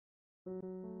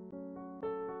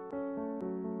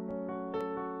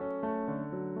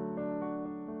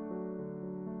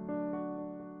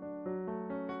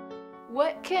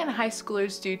What can high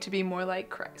schoolers do to be more like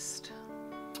Christ?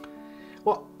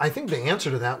 Well, I think the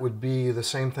answer to that would be the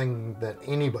same thing that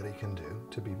anybody can do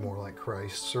to be more like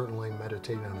Christ. Certainly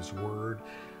meditating on His Word.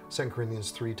 2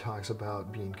 Corinthians 3 talks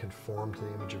about being conformed to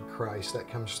the image of Christ. That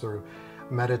comes through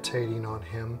meditating on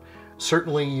Him.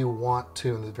 Certainly you want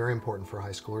to, and it's very important for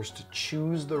high schoolers, to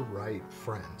choose the right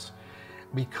friends.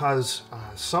 Because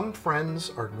some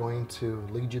friends are going to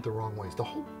lead you the wrong ways. The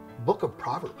whole book of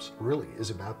Proverbs really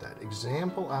is about that.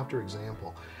 Example after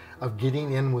example of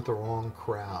getting in with the wrong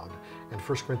crowd. And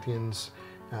 1 Corinthians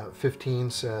 15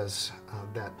 says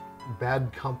that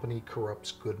bad company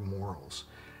corrupts good morals.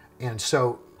 And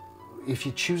so if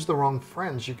you choose the wrong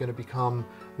friends, you're going to become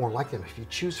more like them. If you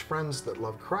choose friends that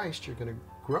love Christ, you're going to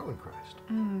grow in Christ.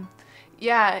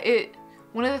 Yeah,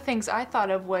 one of the things I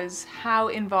thought of was how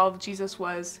involved Jesus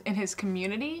was in His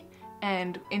community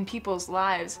and in people's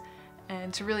lives,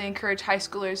 and to really encourage high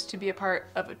schoolers to be a part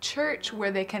of a church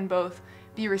where they can both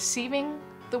be receiving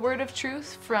the word of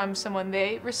truth from someone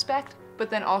they respect, but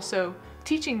then also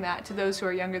teaching that to those who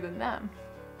are younger than them.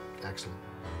 Excellent.